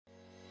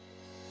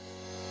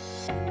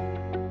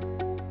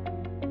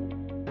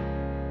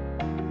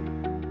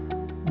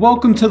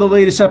Welcome to the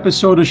latest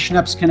episode of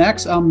Schneps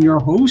Connects. I'm your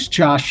host,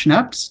 Josh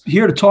Schneps,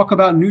 here to talk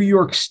about New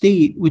York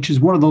State, which is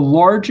one of the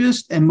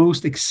largest and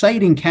most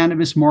exciting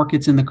cannabis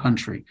markets in the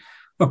country.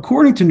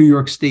 According to New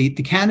York State,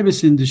 the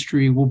cannabis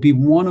industry will be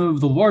one of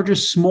the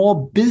largest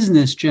small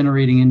business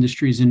generating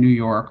industries in New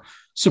York,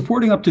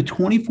 supporting up to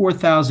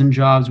 24,000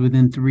 jobs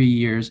within 3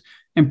 years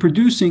and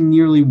producing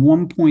nearly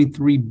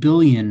 $1.3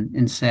 billion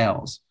in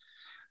sales.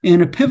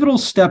 In a pivotal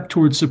step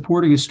towards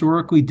supporting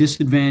historically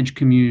disadvantaged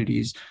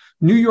communities,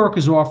 New York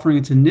is offering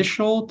its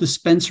initial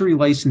dispensary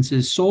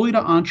licenses solely to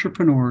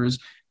entrepreneurs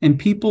and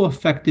people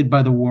affected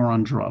by the war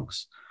on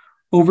drugs.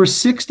 Over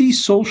 60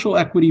 social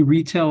equity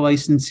retail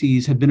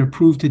licensees have been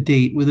approved to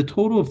date, with a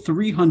total of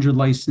 300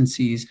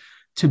 licensees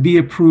to be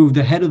approved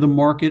ahead of the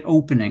market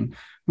opening,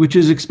 which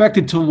is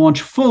expected to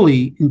launch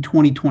fully in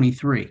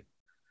 2023.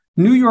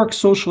 New York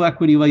social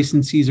equity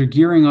licensees are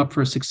gearing up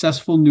for a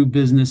successful new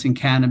business in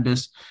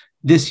cannabis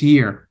this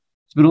year.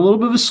 It's been a little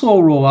bit of a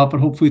slow rollout, but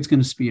hopefully it's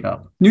going to speed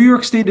up. New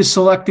York State is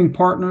selecting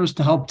partners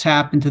to help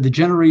tap into the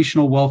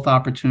generational wealth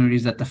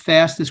opportunities that the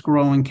fastest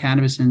growing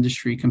cannabis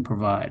industry can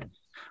provide.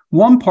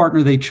 One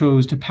partner they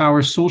chose to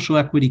power social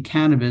equity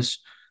cannabis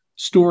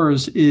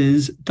stores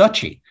is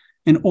Dutchie,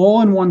 an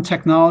all-in-one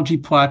technology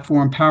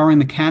platform powering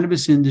the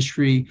cannabis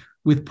industry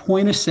with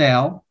point of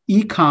sale,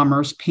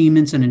 e-commerce,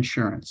 payments, and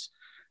insurance.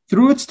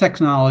 Through its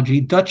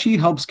technology, Dutchie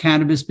helps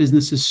cannabis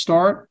businesses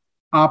start,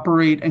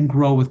 operate, and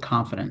grow with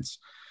confidence.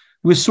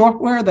 With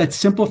software that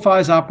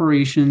simplifies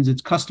operations,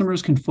 its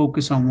customers can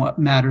focus on what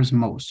matters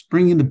most,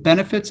 bringing the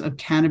benefits of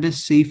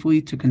cannabis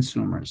safely to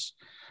consumers.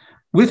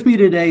 With me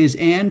today is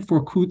Anne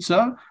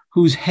Forkutza,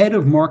 who's head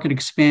of market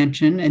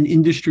expansion and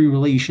industry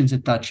relations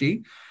at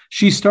Dutchie.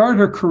 She started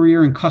her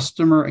career in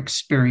customer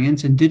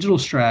experience and digital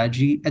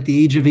strategy at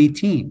the age of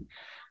 18.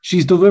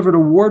 She's delivered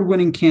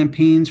award-winning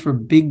campaigns for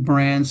big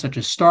brands such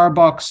as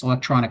Starbucks,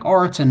 Electronic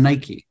Arts, and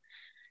Nike.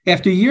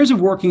 After years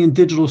of working in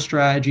digital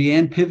strategy,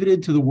 Anne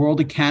pivoted to the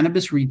world of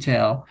cannabis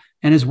retail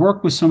and has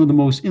worked with some of the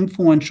most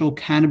influential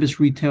cannabis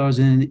retailers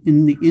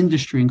in the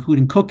industry,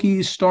 including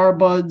Cookies,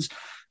 Starbuds,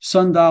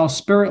 Sundial,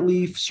 Spirit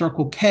Leaf,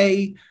 Circle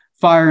K,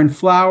 Fire and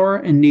Flower,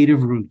 and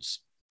Native Roots.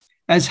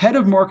 As head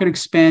of market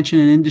expansion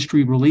and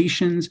industry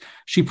relations,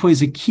 she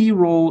plays a key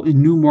role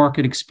in new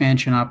market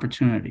expansion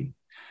opportunity.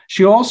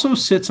 She also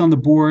sits on the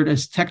board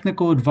as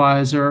technical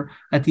advisor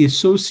at the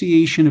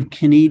Association of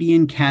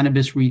Canadian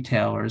Cannabis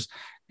Retailers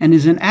and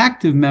is an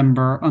active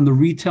member on the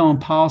retail and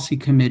policy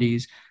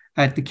committees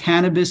at the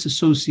Cannabis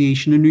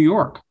Association of New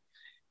York.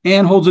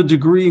 Anne holds a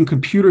degree in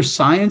computer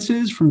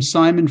sciences from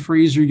Simon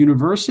Fraser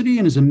University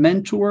and is a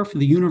mentor for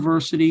the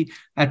university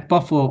at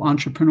Buffalo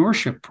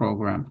Entrepreneurship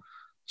Program.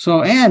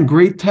 So Anne,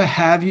 great to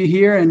have you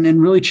here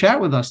and really chat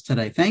with us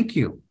today. Thank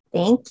you.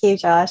 Thank you,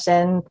 Josh.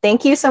 And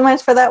thank you so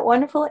much for that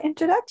wonderful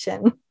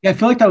introduction. Yeah, I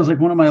feel like that was like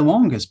one of my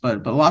longest,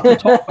 but a lot to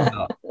talk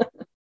about.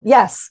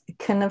 Yes, I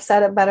couldn't have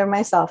said it better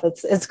myself.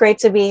 It's great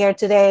to be here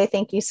today.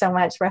 Thank you so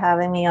much for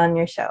having me on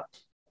your show.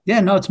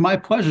 Yeah, no, it's my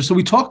pleasure. So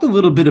we talked a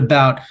little bit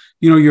about,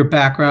 your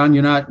background.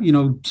 You're not,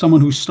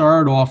 someone who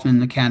started off in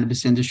the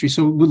cannabis industry.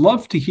 So we'd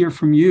love to hear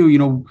from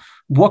you,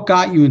 what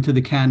got you into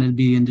the cannabis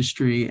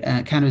industry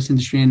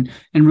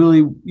and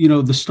really,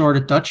 the start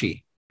at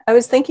Dutchie. I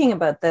was thinking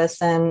about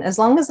this, and as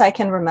long as I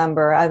can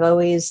remember, I've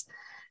always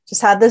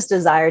just had this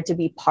desire to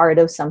be part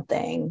of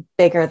something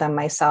bigger than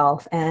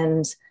myself.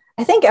 And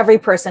I think every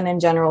person in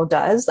general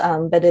does,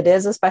 but it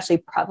is especially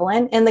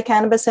prevalent in the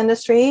cannabis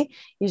industry.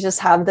 You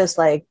just have this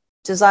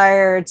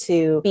desire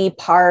to be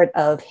part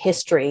of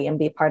history and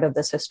be part of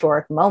this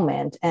historic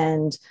moment.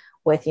 And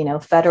with,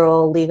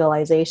 federal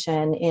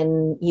legalization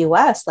in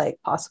US,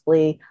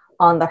 possibly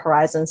on the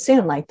horizon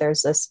soon,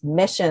 there's this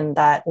mission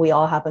that we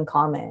all have in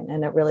common,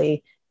 and it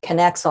really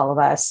connects all of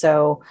us.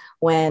 So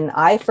when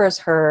I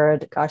first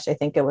heard, I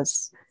think it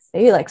was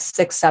maybe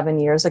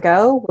 6-7 years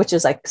ago, which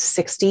is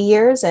 60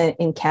 years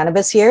in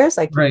cannabis years.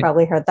 Right. You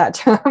probably heard that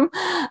term.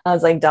 I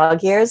was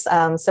dog years.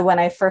 So when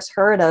I first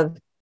heard of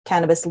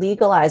cannabis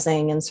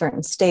legalizing in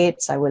certain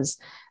states, I was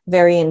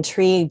very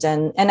intrigued,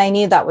 and I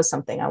knew that was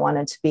something I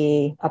wanted to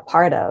be a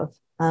part of.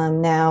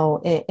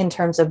 Now, in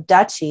terms of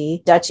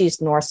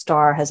Dutchie's North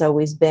Star has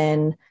always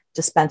been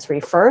dispensary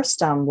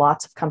first.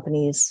 Lots of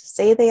companies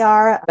say they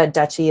are, but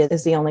Dutchie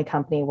is the only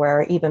company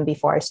where, even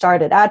before I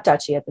started at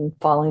Dutchie, I've been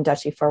following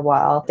Dutchie for a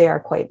while. They are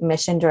quite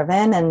mission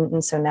driven.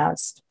 And so now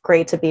it's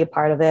great to be a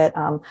part of it.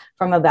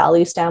 From a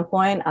value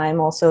standpoint, I'm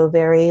also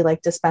very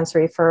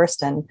dispensary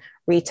first and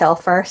retail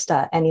first.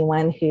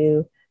 Anyone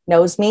who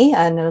knows me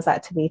knows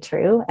that to be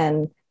true.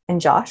 And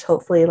Josh,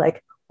 hopefully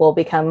we'll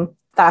become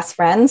fast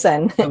friends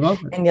and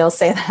you'll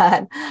say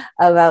that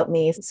about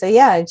me. So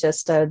yeah,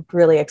 just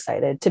really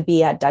excited to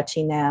be at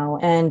Dutchie now.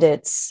 And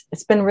it's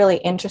been really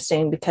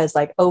interesting because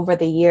over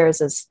the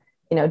years, as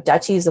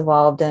Dutchie's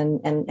evolved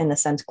and in a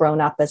sense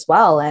grown up as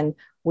well. And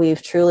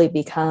we've truly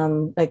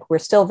become we're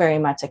still very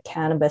much a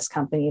cannabis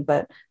company,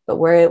 but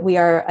we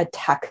are a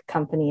tech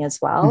company as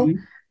well.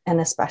 Mm-hmm.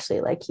 And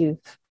especially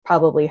you've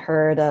probably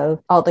heard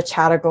of all the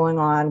chatter going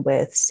on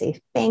with safe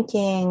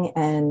banking,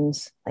 and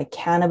like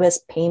cannabis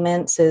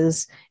payments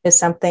is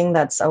something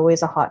that's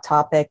always a hot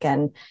topic.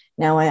 And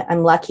now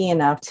I'm lucky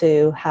enough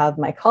to have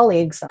my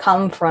colleagues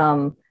come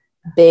from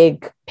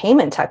big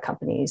payment tech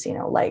companies,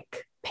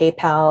 like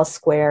PayPal,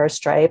 Square,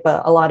 Stripe.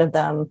 A lot of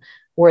them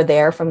were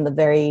there from the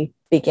very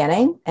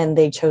beginning, and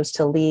they chose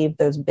to leave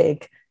those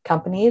big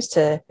companies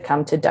to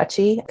come to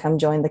Dutchie, come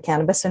join the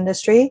cannabis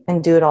industry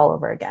and do it all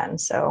over again.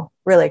 So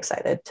really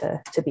excited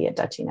to be at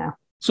Dutchie now.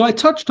 So I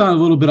touched on a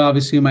little bit,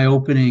 obviously, in my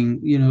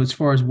opening, as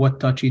far as what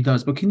Dutchie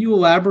does, but can you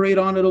elaborate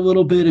on it a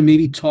little bit and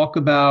maybe talk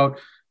about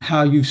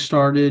how you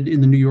started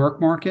in the New York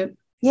market?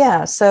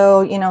 Yeah. So,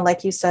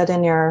 like you said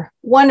in your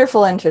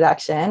wonderful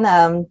introduction,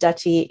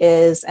 Dutchie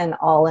is an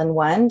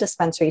all-in-one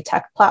dispensary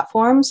tech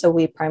platform. So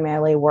we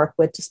primarily work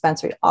with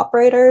dispensary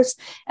operators.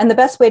 And the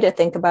best way to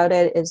think about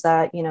it is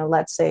that,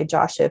 let's say,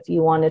 Josh, if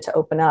you wanted to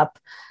open up,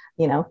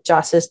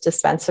 Josh's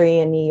dispensary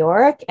in New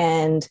York,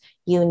 and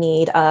you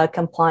need a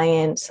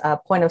compliant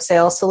point of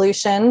sale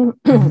solution,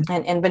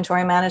 an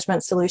inventory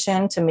management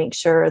solution to make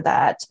sure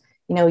that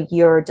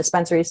your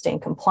dispensary is staying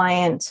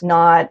compliant,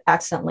 not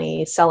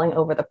accidentally selling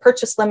over the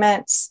purchase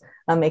limits,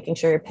 making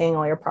sure you're paying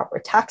all your proper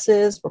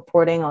taxes,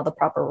 reporting all the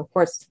proper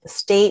reports to the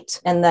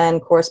state. And then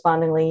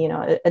correspondingly,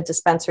 a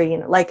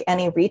dispensary, like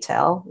any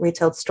retail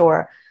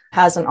store,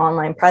 has an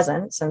online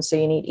presence. And so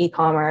you need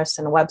e-commerce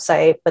and a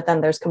website, but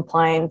then there's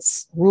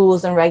compliance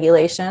rules and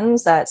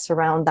regulations that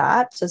surround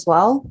that as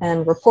well,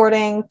 and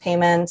reporting,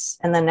 payments,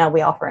 and then now we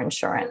offer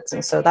insurance.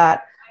 And so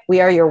that we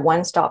are your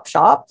one-stop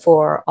shop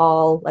for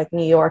all like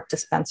New York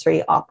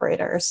dispensary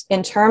operators.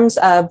 In terms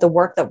of the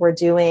work that we're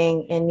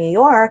doing in New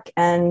York,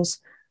 and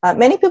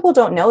many people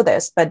don't know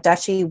this, but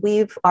Dutchie,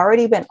 we've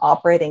already been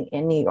operating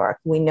in New York.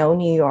 We know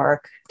New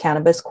York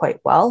cannabis quite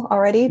well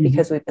already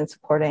because we've been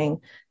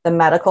supporting the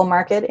medical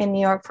market in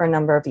New York for a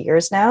number of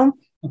years now.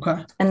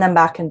 Okay. And then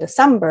back in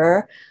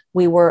December,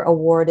 we were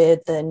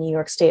awarded the New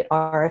York State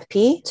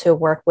RFP to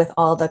work with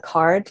all the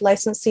card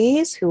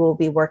licensees who will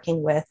be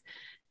working with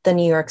the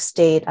New York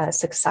State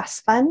Success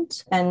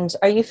Fund. And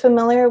are you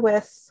familiar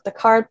with the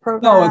CARD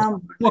program?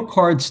 No, what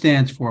CARD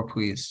stands for,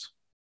 please?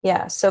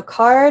 Yeah, so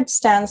CARD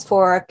stands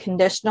for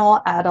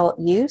Conditional Adult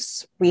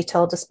Use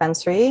Retail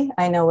Dispensary.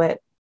 I know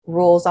it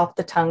rolls off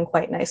the tongue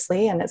quite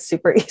nicely, and it's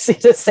super easy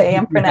to say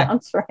and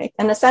pronounce, right?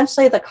 And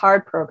essentially the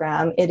CARD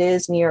program, it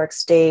is New York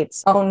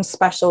State's own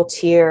special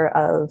tier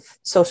of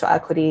social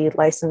equity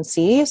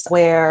licensees,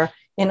 where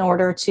in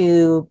order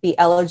to be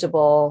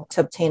eligible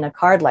to obtain a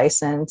card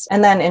license,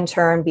 and then in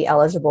turn be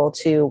eligible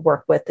to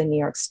work with the New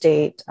York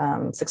State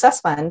Success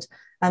Fund,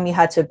 you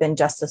had to have been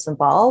justice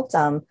involved.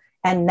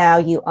 And now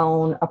you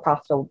own a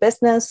profitable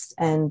business,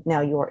 and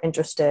now you are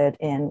interested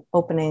in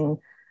opening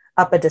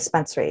up a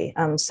dispensary.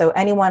 So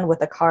anyone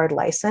with a card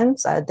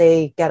license,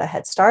 they get a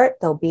head start.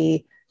 They'll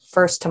be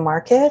first to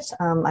market.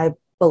 I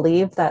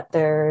believe that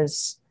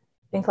there's,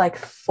 I think, like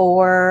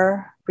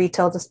 4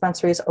 retail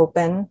dispensaries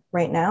open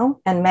right now,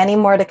 and many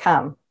more to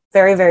come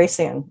very, very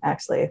soon.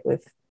 Actually,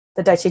 with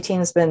the Dutchie team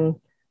has been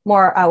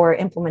more, our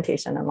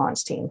implementation and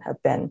launch team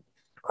have been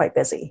quite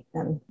busy,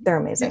 and they're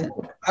amazing.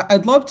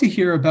 I'd love to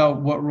hear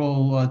about what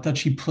role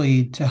Dutchie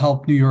played to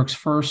help New York's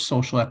first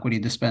social equity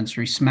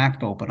dispensary,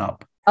 Smacked, open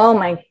up. Oh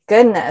my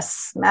goodness,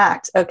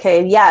 Smacked.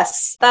 Okay,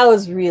 yes, that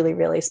was really,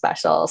 really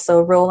special.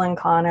 So Roland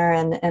Connor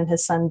and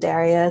his son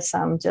Darius,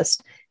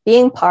 just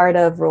being part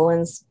of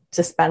Roland's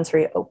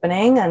dispensary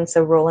opening. And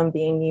so Roland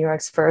being New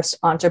York's first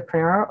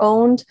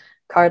entrepreneur-owned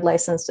card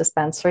licensed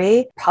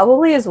dispensary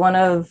probably is one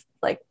of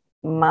like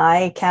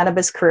my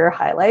cannabis career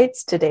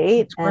highlights to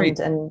date.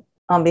 And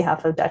on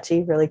behalf of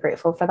Dutchie, really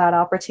grateful for that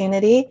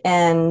opportunity.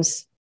 And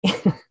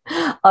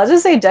I'll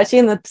just say Dutchie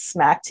and the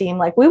Smack team,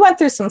 like we went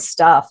through some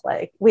stuff.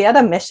 Like we had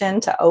a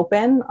mission to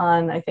open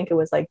on, I think it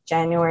was like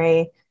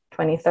January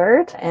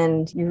 23rd.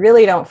 And you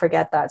really don't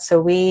forget that. So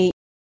we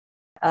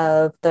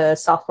of the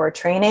software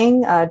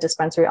training,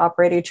 dispensary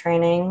operator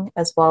training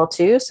as well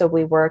too. So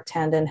we worked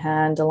hand in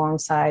hand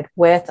alongside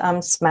with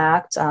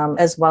Smacked,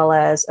 as well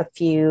as a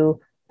few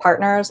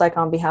partners, like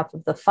on behalf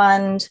of the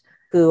fund,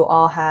 who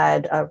all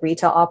had a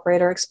retail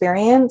operator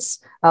experience.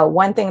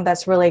 One thing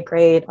that's really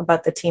great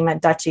about the team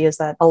at Dutchie is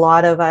that a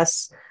lot of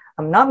us,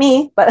 not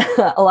me, but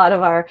a lot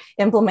of our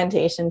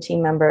implementation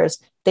team members,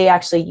 they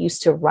actually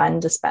used to run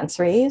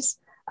dispensaries.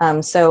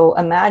 So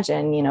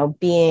imagine,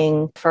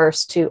 being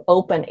first to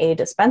open a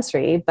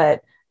dispensary,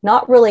 but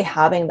not really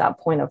having that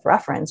point of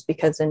reference,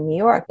 because in New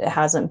York, it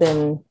hasn't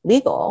been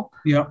legal.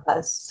 Yeah.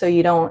 So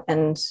you don't,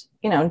 and,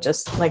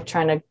 just like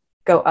trying to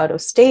go out of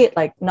state,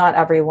 like not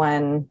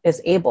everyone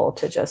is able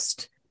to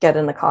just get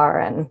in the car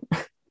and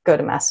go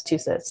to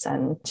Massachusetts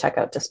and check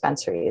out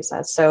dispensaries.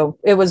 So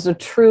it was a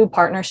true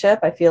partnership,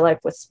 I feel like,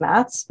 with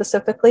Smack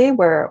specifically,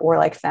 where we're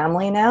like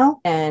family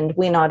now. And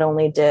we not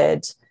only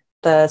did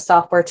the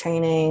software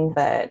training,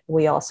 but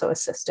we also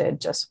assisted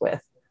just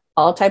with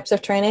all types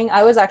of training.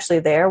 I was actually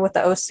there with the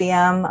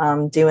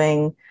OCM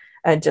doing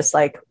just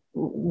like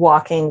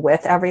walking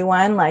with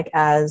everyone, like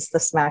as the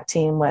Smack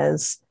team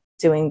was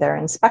doing their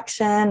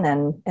inspection.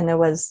 And it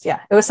was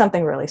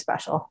something really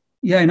special.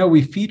 Yeah, I know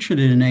we featured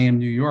it in AM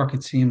New York.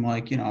 It seemed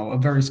like, a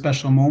very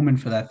special moment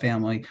for that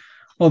family.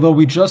 Although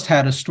we just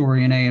had a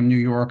story in AM New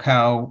York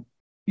how,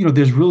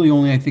 there's really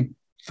only, I think,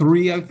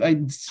 three,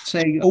 I'd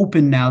say,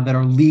 open now that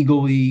are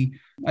legally,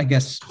 I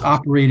guess,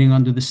 operating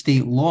under the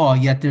state law.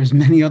 Yet there's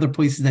many other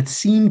places that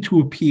seem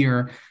to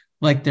appear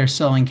like they're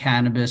selling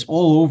cannabis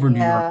all over New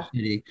York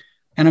City.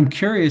 And I'm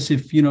curious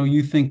if,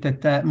 you think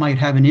that might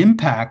have an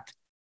impact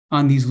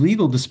on these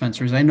legal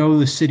dispensaries. I know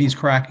the city's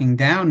cracking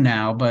down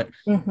now, but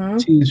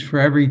it seems for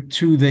every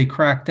two they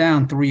crack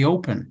down, three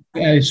open.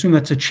 I assume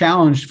that's a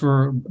challenge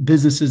for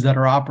businesses that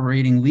are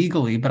operating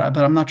legally, but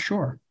I'm not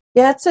sure.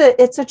 Yeah,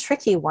 it's a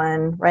tricky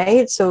one,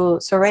 right? So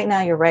right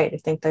now you're right. I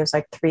think there's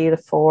like 3 to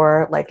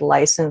 4 like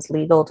licensed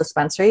legal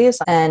dispensaries,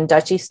 and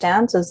Dutchie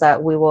stance is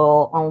that we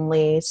will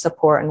only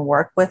support and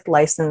work with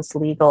licensed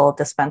legal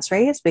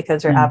dispensaries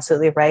because you're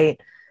absolutely right.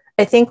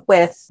 I think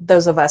with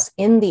those of us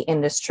in the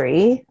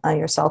industry,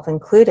 yourself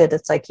included,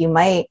 it's like you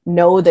might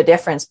know the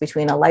difference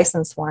between a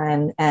licensed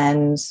one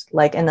and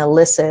like an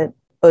illicit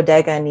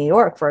bodega in New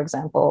York, for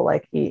example.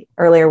 Like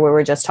earlier we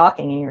were just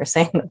talking and you were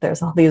saying that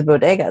there's all these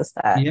bodegas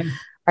that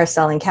are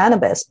selling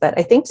cannabis. But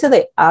I think to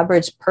the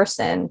average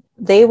person,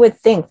 they would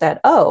think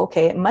that, oh,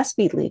 okay, it must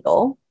be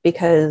legal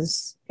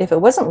because if it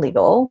wasn't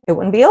legal, it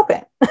wouldn't be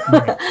open.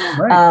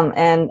 Right.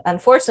 And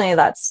unfortunately,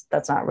 that's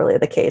not really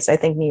the case. I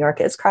think New York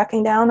is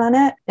cracking down on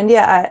it. And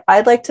yeah,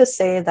 I'd like to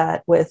say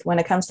that when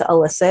it comes to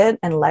illicit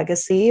and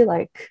legacy,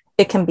 like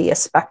it can be a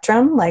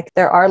spectrum. Like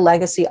there are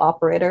legacy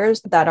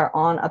operators that are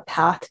on a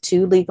path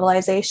to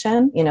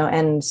legalization,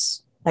 and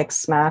like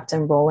Smacked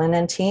and Roland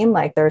and team,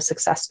 like their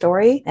success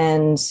story.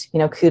 And,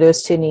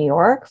 kudos to New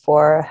York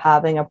for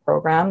having a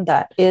program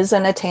that is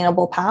an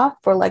attainable path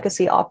for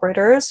legacy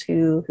operators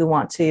who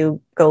want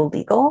to go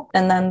legal.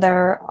 And then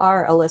there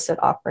are illicit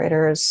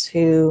operators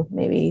who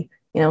maybe,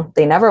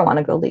 they never want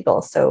to go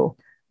legal. So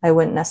I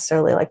wouldn't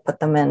necessarily like put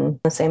them in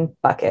the same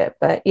bucket,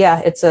 but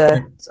yeah, it's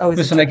always.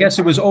 Listen, I guess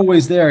it was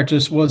always there. It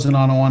just wasn't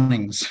on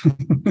awnings.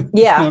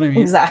 Yeah,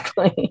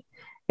 exactly.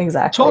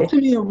 Exactly. Talk to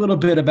me a little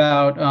bit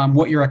about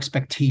what your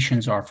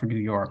expectations are for New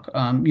York.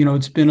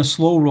 It's been a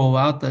slow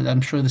rollout that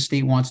I'm sure the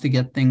state wants to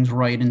get things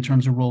right in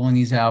terms of rolling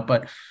these out.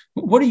 But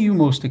what are you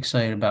most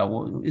excited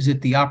about? Is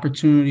it the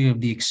opportunity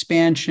of the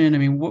expansion? I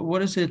mean,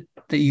 what is it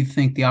that you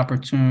think the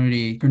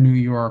opportunity for New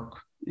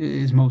York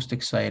is most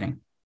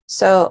exciting?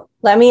 So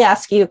let me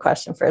ask you a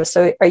question first.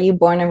 So are you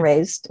born and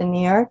raised in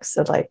New York?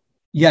 So like,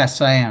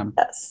 yes, I am.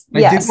 Yes.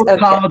 I did go to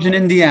college in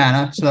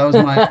Indiana. So that was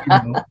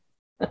my,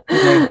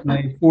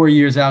 my 4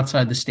 years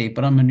outside the state,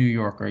 but I'm a New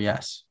Yorker.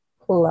 Yes.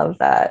 Love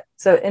that.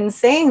 So in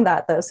saying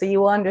that though, so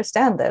you will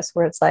understand this,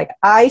 where it's like,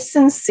 I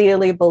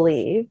sincerely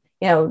believe,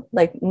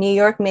 like New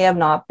York may have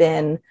not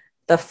been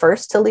the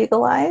first to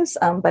legalize,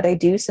 but I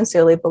do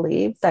sincerely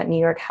believe that New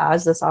York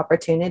has this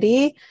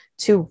opportunity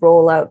to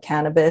roll out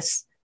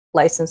cannabis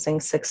licensing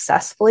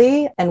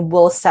successfully and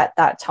will set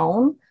that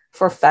tone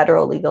for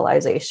federal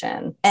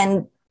legalization.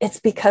 And it's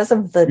because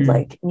of the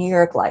like New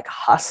York like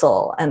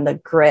hustle and the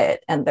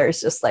grit, and there's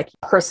just like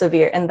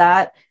persevere. And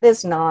that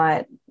is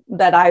not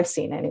that I've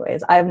seen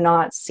anyways. I've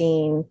not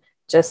seen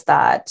just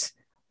that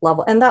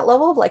level and that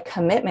level of like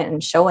commitment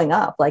and showing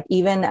up, like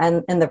even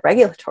in the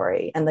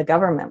regulatory and the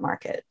government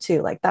market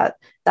too, like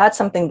that's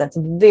something that's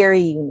very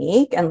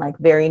unique and like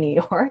very New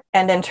York.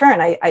 And in turn,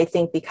 I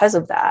think because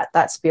of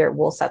that spirit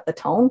will set the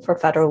tone for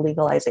federal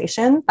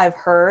legalization. I've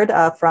heard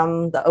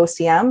from the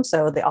OCM,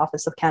 so the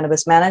Office of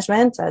Cannabis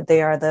Management,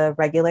 they are the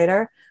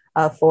regulator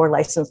for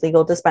licensed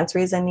legal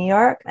dispensaries in New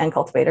York and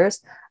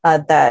cultivators,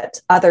 that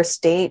other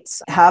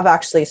states have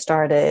actually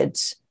started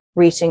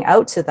reaching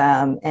out to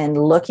them and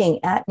looking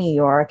at New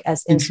York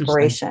as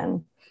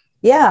inspiration.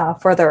 Yeah,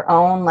 for their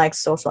own like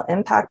social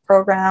impact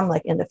program,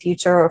 like in the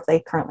future, or if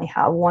they currently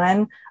have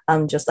one,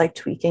 just like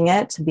tweaking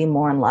it to be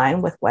more in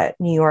line with what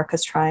New York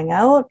is trying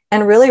out.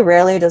 And really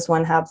rarely does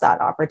one have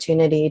that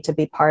opportunity to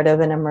be part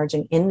of an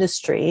emerging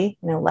industry,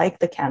 like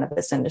the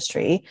cannabis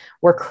industry.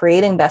 We're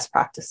creating best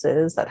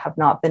practices that have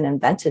not been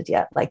invented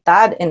yet. Like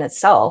that in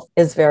itself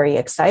is very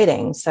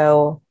exciting.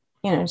 So,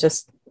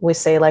 just we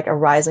say like a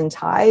rising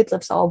tide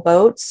lifts all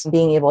boats,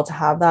 being able to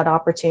have that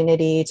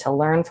opportunity to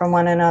learn from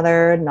one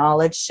another,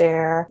 knowledge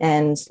share,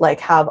 and like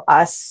have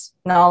us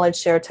knowledge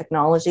share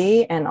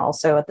technology, and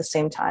also at the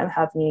same time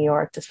have New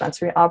York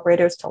dispensary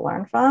operators to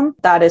learn from.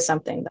 That is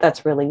something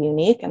that's really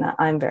unique and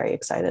I'm very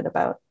excited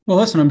about. Well,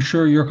 listen, I'm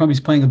sure your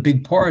company's playing a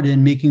big part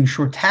in making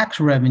sure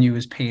tax revenue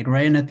is paid,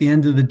 right? And at the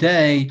end of the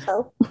day,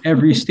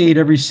 every state,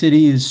 every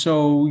city is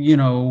so,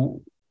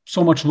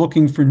 so much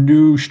looking for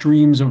new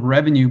streams of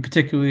revenue,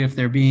 particularly if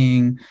they're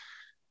being,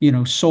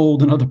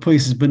 sold in other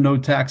places, but no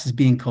taxes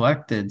being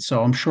collected.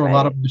 So I'm sure a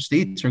lot of other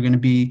states are going to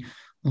be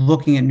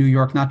looking at New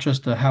York, not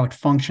just how it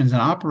functions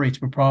and operates,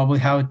 but probably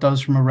how it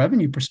does from a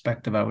revenue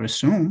perspective, I would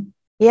assume.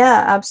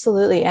 Yeah,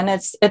 absolutely. And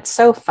it's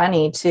so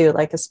funny too,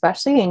 like,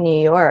 especially in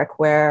New York,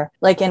 where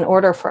like, in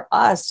order for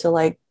us to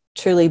like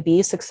truly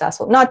be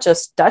successful, not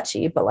just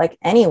Dutchie, but like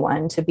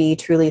anyone to be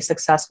truly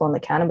successful in the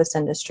cannabis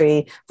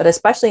industry, but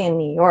especially in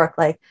New York,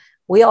 like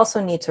we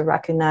also need to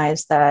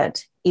recognize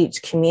that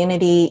each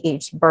community,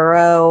 each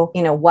borough,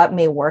 what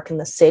may work in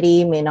the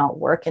city may not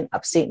work in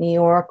upstate New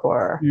York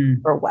or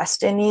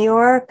Western New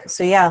York.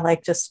 So yeah,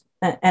 like just,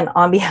 and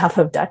on behalf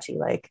of Dutchie,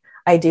 like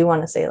I do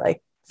want to say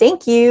like,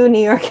 thank you,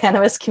 New York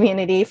cannabis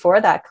community, for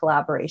that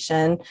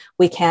collaboration.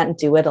 We can't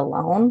do it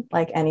alone.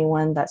 Like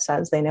anyone that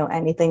says they know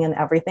anything and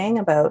everything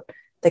about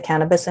the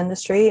cannabis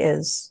industry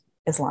is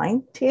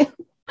lying to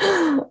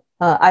you.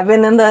 I've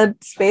been in the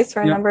space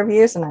for a number of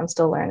years and I'm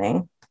still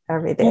learning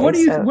every day.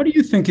 Well, what do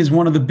you think is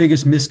one of the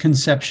biggest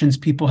misconceptions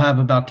people have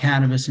about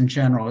cannabis in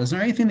general? Is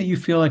there anything that you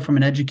feel like from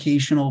an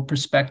educational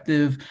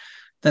perspective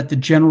that the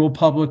general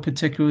public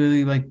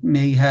particularly like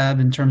may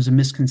have in terms of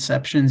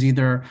misconceptions,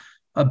 either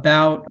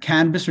about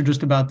cannabis or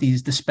just about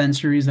these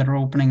dispensaries that are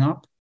opening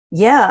up?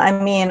 Yeah,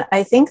 I mean,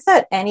 I think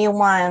that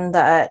anyone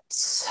that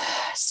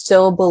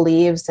still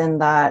believes in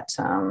that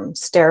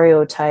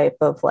stereotype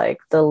of like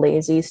the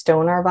lazy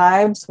stoner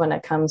vibes when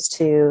it comes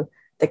to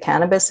the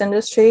cannabis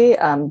industry,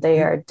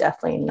 they are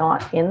definitely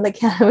not in the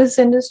cannabis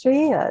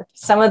industry.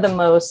 Some of the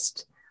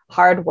most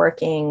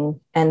hardworking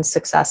and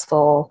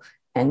successful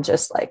and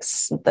just like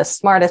the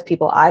smartest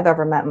people I've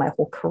ever met in my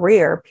whole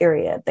career,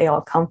 period, they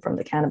all come from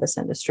the cannabis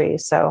industry.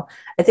 So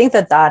I think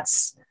that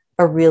that's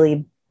a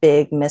really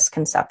big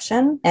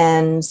misconception.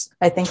 And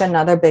I think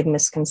another big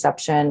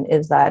misconception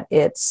is that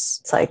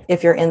it's like,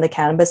 if you're in the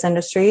cannabis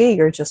industry,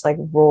 you're just like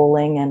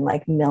rolling in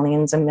like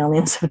millions and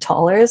millions of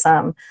dollars.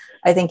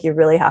 I think you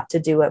really have to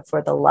do it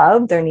for the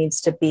love. There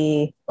needs to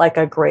be like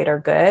a greater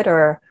good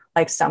or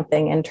like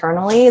something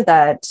internally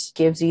that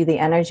gives you the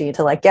energy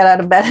to like get out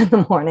of bed in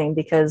the morning,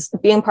 because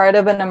being part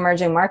of an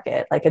emerging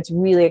market, like it's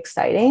really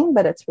exciting,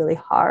 but it's really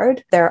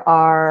hard. There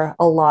are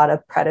a lot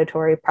of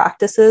predatory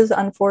practices,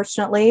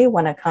 unfortunately,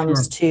 when it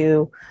comes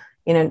to,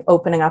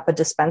 opening up a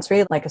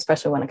dispensary, like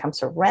especially when it comes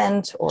to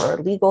rent or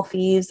legal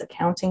fees,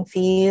 accounting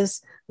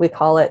fees. We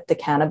call it the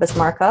cannabis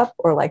markup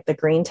or like the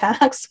green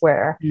tax,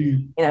 where,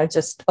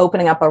 just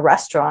opening up a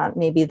restaurant,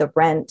 maybe the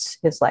rent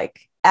is like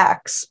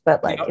X,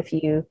 but like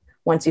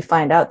once you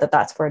find out that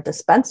that's for a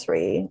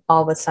dispensary,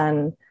 all of a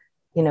sudden,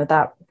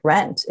 that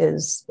rent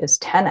is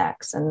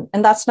 10x.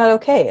 And that's not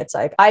okay. It's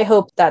like, I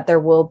hope that there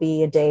will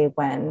be a day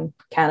when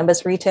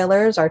cannabis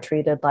retailers are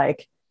treated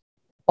like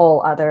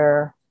all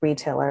other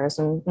retailers.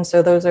 And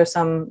so those are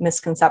some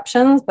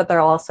misconceptions, but there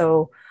are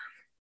also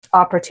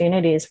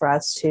opportunities for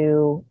us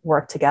to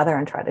work together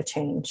and try to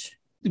change.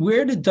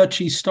 Where did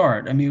Dutchie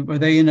start? I mean, were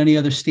they in any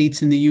other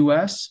states in the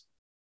US?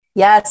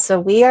 Yeah, so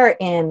we are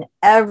in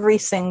every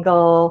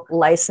single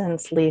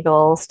licensed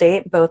legal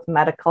state, both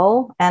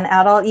medical and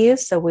adult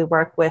use. So we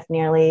work with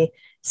nearly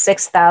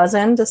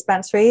 6,000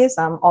 dispensaries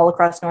all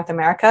across North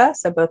America,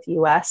 so both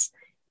US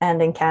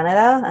and in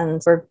Canada.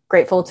 And we're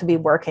grateful to be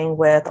working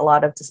with a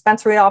lot of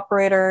dispensary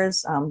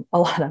operators. A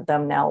lot of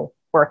them now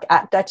work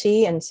at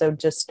Dutchie. And so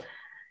just,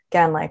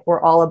 again, like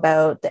we're all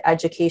about the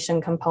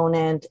education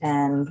component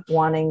and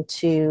wanting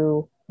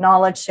to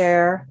knowledge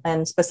share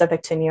and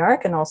specific to New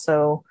York, and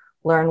also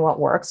learn what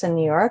works in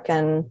New York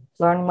and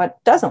learn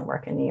what doesn't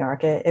work in New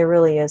York. It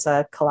really is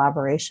a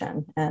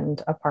collaboration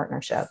and a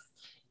partnership.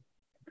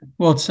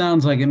 Well, it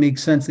sounds like it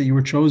makes sense that you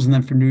were chosen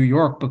then for New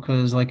York,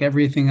 because like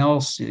everything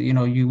else,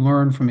 you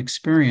learn from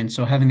experience.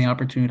 So having the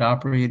opportunity to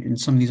operate in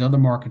some of these other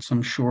markets,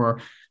 I'm sure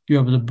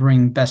you're able to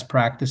bring best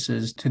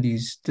practices to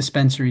these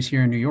dispensaries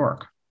here in New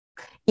York.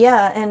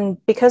 Yeah.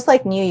 And because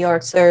like New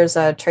York's, there's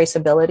a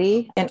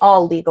traceability in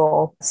all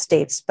legal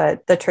states,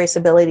 but the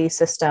traceability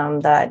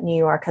system that New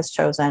York has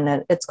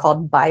chosen, it's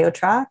called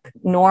BioTrack.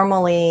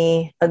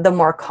 Normally, the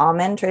more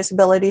common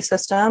traceability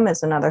system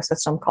is another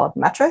system called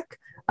Metric.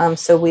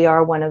 So we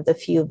are one of the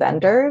few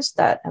vendors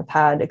that have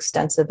had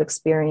extensive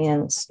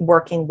experience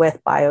working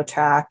with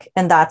BioTrack.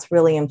 And that's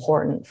really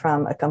important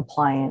from a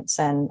compliance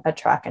and a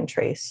track and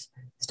trace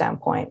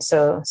standpoint.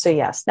 So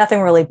yes,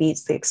 nothing really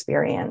beats the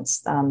experience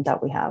that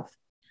we have.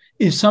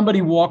 If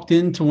somebody walked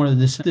into one of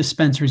the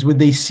dispensaries, would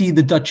they see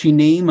the Dutchie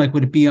name? Like,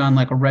 would it be on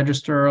like a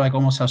register, like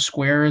almost how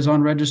Square is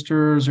on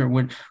registers,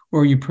 or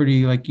are you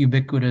pretty like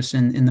ubiquitous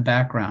in the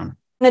background?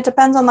 And it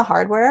depends on the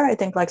hardware. I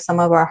think like some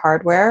of our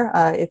hardware,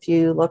 if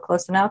you look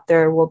close enough,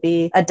 there will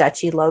be a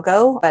Dutchie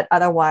logo, but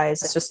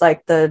otherwise it's just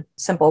like the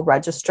simple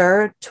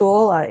register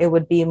tool. It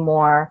would be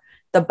more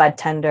the bud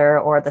tender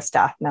or the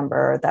staff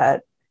member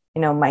that,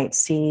 might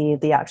see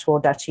the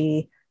actual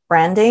Dutchie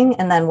branding.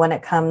 And then when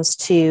it comes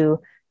to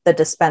the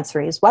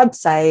dispensary's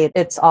website,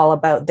 it's all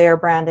about their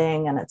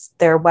branding and it's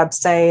their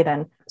website,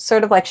 and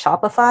sort of like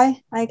Shopify,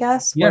 I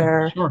guess,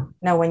 where,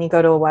 when you go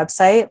to a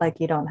website, like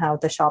you don't have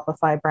the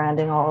Shopify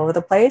branding all over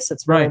the place.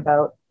 It's really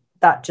about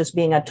that just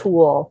being a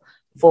tool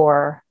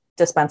for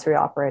dispensary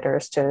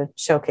operators to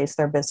showcase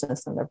their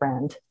business and their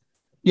brand.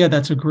 Yeah,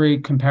 that's a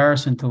great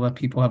comparison to let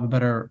people have a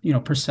better,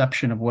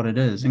 perception of what it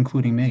is,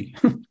 including me.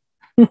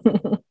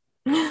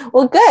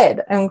 Well,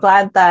 good. I'm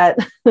glad that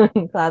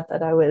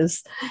I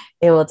was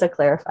able to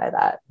clarify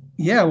that.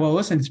 Yeah, well,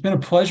 listen, it's been a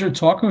pleasure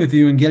talking with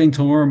you and getting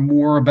to learn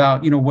more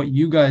about, what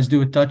you guys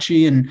do at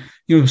Dutchie, and,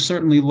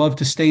 certainly love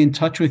to stay in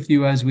touch with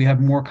you as we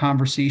have more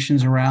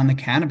conversations around the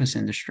cannabis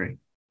industry.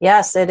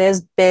 Yes, it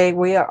is big.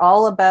 We are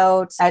all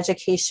about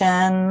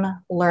education,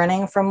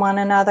 learning from one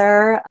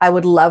another. I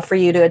would love for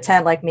you to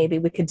attend. Like maybe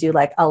we could do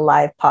like a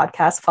live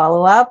podcast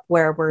follow-up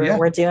where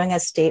we're doing a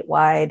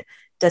statewide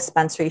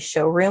dispensary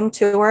showroom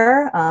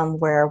tour,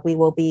 where we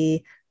will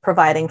be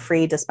providing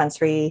free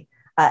dispensary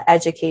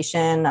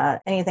education,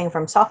 anything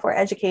from software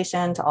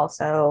education to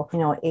also,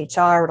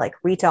 HR, like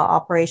retail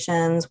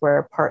operations.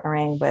 We're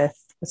partnering with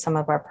some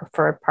of our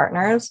preferred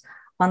partners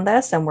on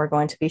this, and we're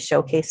going to be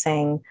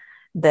showcasing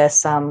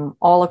this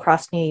all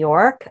across New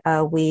York.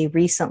 We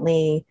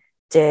recently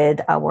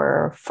did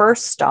our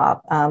first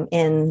stop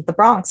in the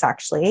Bronx,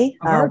 actually,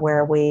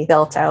 where we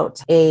built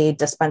out a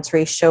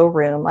dispensary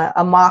showroom,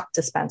 a mock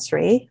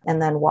dispensary,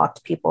 and then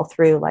walked people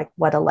through like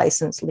what a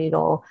licensed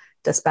legal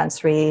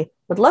dispensary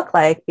would look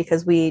like.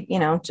 Because we,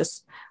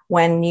 just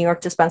when New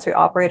York dispensary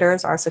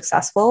operators are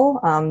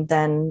successful,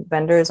 then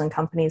vendors and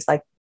companies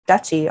like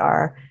Dutchie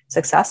are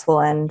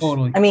successful. And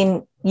totally. I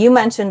mean, you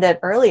mentioned it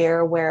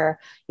earlier where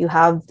you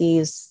have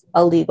these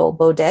illegal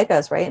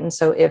bodegas, right? And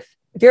so if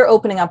you're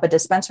opening up a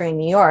dispensary in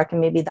New York and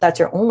maybe that's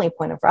your only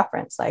point of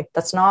reference, like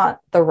that's not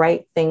the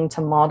right thing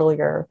to model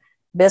your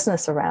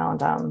business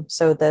around.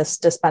 So this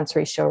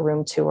dispensary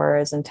showroom tour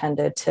is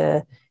intended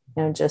to,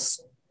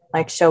 just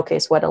like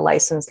showcase what a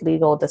licensed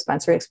legal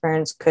dispensary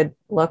experience could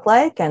look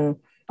like, and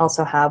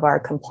also have our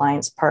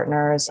compliance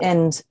partners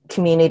and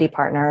community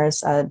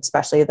partners,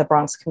 especially the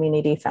Bronx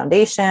Community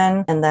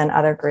Foundation, and then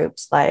other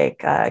groups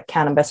like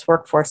Cannabis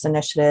Workforce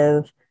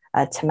Initiative,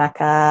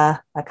 Temecca,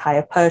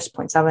 Kaya Push,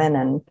 Point 7,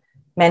 and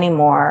many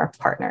more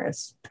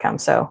partners to come.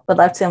 So would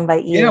love to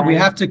invite you. Yeah, we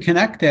have to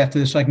connect after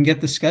this so I can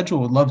get the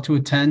schedule. Would love to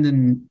attend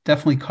and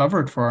definitely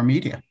cover it for our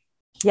media.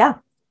 Yeah,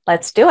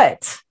 let's do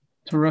it.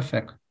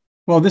 Terrific.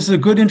 Well, this is a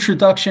good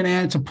introduction,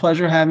 Ann. It's a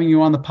pleasure having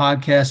you on the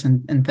podcast,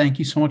 and thank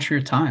you so much for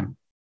your time.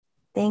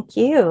 Thank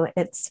you.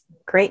 It's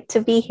great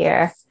to be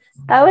here.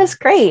 That was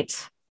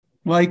great.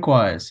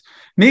 Likewise.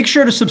 Make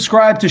sure to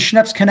subscribe to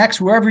Schneps Connects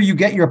wherever you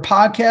get your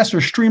podcasts, or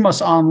stream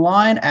us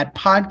online at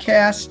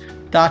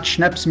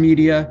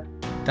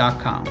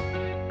podcast.schnepsmedia.com.